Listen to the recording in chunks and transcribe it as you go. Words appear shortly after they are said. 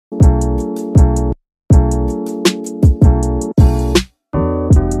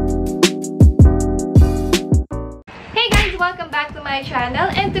my channel,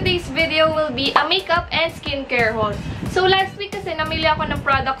 and today's video will be a makeup and skincare haul. So last week kasi namili ako ng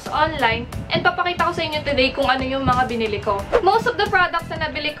products online and papakita ko sa inyo today kung ano yung mga binili ko. Most of the products na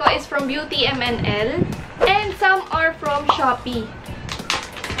nabili ko is from Beauty MNL and some are from Shopee.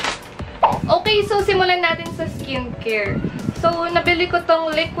 Okay, so simulan natin sa skincare. So nabili ko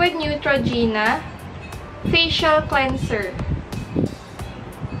tong liquid Neutrogena facial cleanser.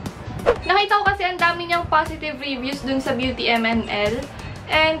 Nakita ko kasi ang dami niyang positive reviews dun sa Beauty MNL.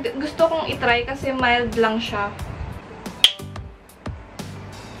 And gusto kong itry kasi mild lang siya.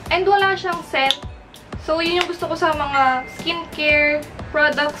 And wala siyang scent. So, yun yung gusto ko sa mga skincare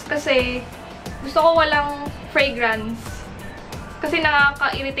products kasi gusto ko walang fragrance. Kasi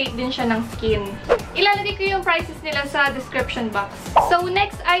nakaka-irritate din siya ng skin. Ilalagay ko yung prices nila sa description box. So,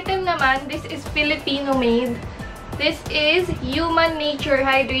 next item naman, this is Filipino made. This is Human Nature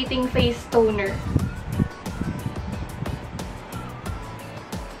Hydrating Face Toner.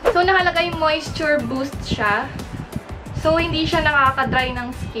 So, nakalagay moisture boost siya. So, hindi siya nakaka-dry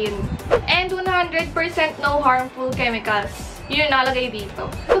ng skin. And 100% no harmful chemicals. Yun yung nakalagay dito.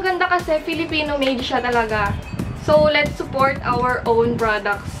 Maganda kasi Filipino made siya talaga. So, let's support our own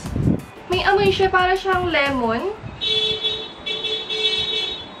products. May amoy siya, para siyang lemon.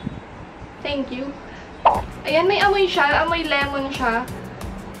 Thank you. Ayan, may amoy siya. Amoy lemon siya.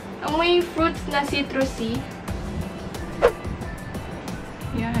 Amoy fruits na citrusy.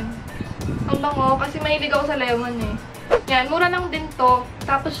 Yan. Ang bango. Kasi mahilig ako sa lemon eh. Yan, mura lang din to.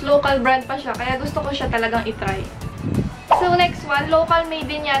 Tapos local brand pa siya. Kaya gusto ko siya talagang itry. So, next one. Local made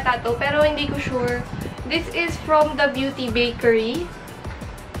din yata to. Pero hindi ko sure. This is from the Beauty Bakery.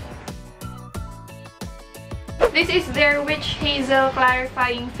 This is their Witch Hazel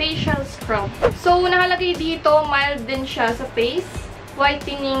Clarifying Facial Scrub. So, nakalagay dito, mild din siya sa face.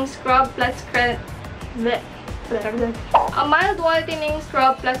 Whitening Scrub plus a mild whitening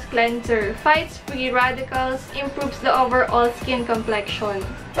scrub plus cleanser. Fights free radicals, improves the overall skin complexion.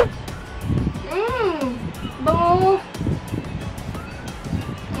 Bango!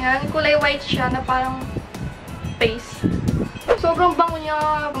 Yan, kulay white siya na parang face. Sobrang bango niya,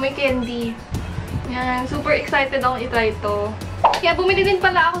 may candy. Yan, super excited akong itry ito. Kaya bumili din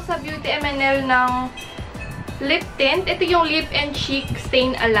pala ako sa Beauty MNL ng lip tint. Ito yung Lip and Cheek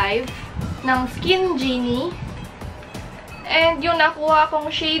Stain Alive ng Skin Genie. And yung nakuha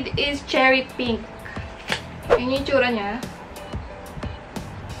kong shade is Cherry Pink. Yun yung itsura niya.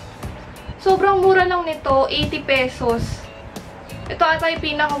 Sobrang mura lang nito, 80 pesos. Ito ata yung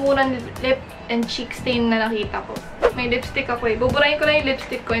pinakamurang lip and cheek stain na nakita ko. May lipstick ako eh. Buburahin ko lang yung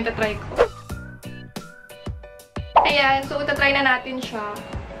lipstick ko, yung tatry ko. Ayan, so itatry na natin siya.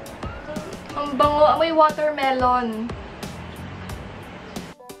 Ang bango, amoy watermelon.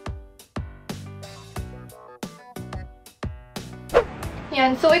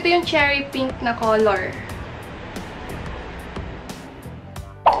 Yan, so ito yung cherry pink na color.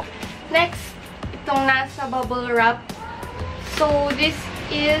 Next, itong nasa bubble wrap. So this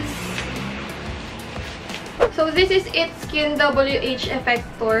is It's Skin WH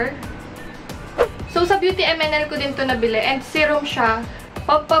Effector. So, sa Beauty MNL ko din to nabili. And serum siya.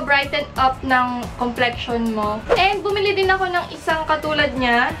 Pagpa-brighten up ng complexion mo. And bumili din ako ng isang katulad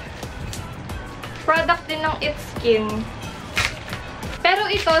niya. Product din ng It's Skin. Pero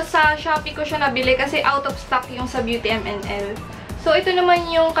ito, sa Shopee ko siya nabili kasi out of stock yung sa Beauty MNL. So, ito naman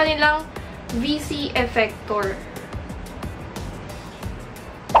yung kanilang VC Effector.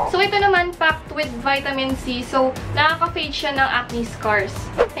 So, ito naman packed with vitamin C. So, nakaka-fade siya ng acne scars.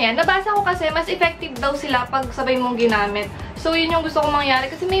 Ayan, nabasa ko kasi mas effective daw sila pag sabay mong ginamit. So, yun yung gusto kong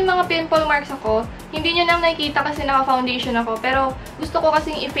mangyari. Kasi may mga pimple marks ako. Hindi nyo nang nakikita kasi naka-foundation ako. Pero, gusto ko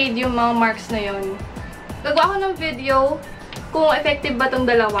kasing i-fade yung mga marks na yun. Gagawa ko ng video kung effective ba tong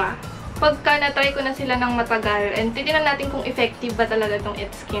dalawa. Pagka na-try ko na sila ng matagal. And titignan natin kung effective ba talaga tong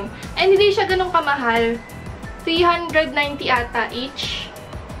It's Skin. And hindi siya ganun kamahal. 390 ata each.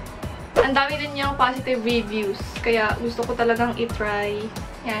 Ang dami din niyang positive reviews. Kaya gusto ko talagang itry.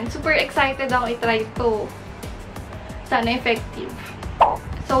 Yan. Super excited ako itry ito. Sana effective.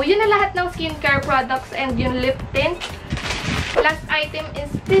 So, yun na lahat ng skincare products and yung lip tint. Last item is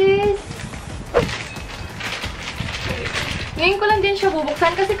this. Ngayon ko lang din siya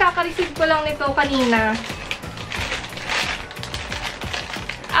bubuksan kasi kaka-receive ko lang nito kanina.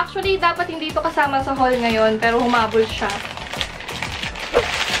 Actually, dapat hindi ito kasama sa haul ngayon pero humabol siya.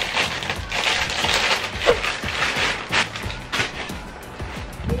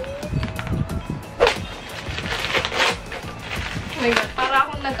 Oh my God, para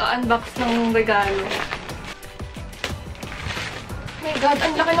akong nag-unbox ng regalo. Oh my God,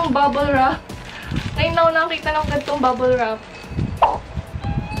 ang laki ng bubble wrap. Ngayon na ako nakakita ng ganitong bubble wrap.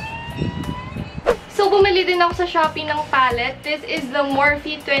 So, bumili din ako sa Shopee ng palette. This is the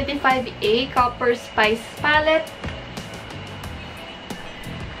Morphe 25A Copper Spice palette.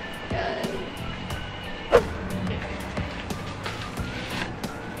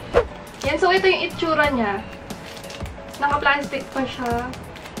 Yan. So, ito yung itsura niya. Naka-plastic pa siya.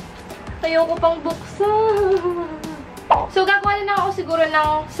 Ayoko pang buksan. So, gagawa na ako siguro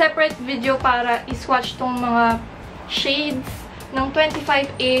ng separate video para i-swatch tong mga shades ng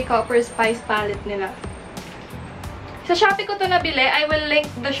 25A Copper Spice palette nila. Sa Shopee ko to nabili. I will link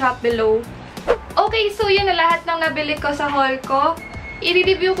the shop below. Okay, so yun na lahat ng nabili ko sa haul ko.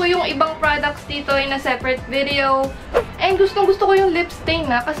 I-review ko yung ibang products dito in a separate video. And gustong-gusto ko yung lip stain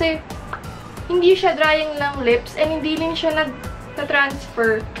na kasi hindi siya drying lang lips and hindi rin siya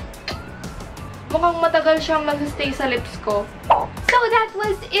nag-transfer. Mukhang matagal siyang mag-stay sa lips ko. So that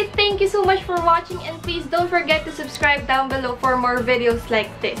was it. Thank you so much for watching and please don't forget to subscribe down below for more videos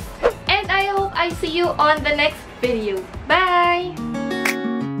like this. And I hope I see you on the next video. Bye!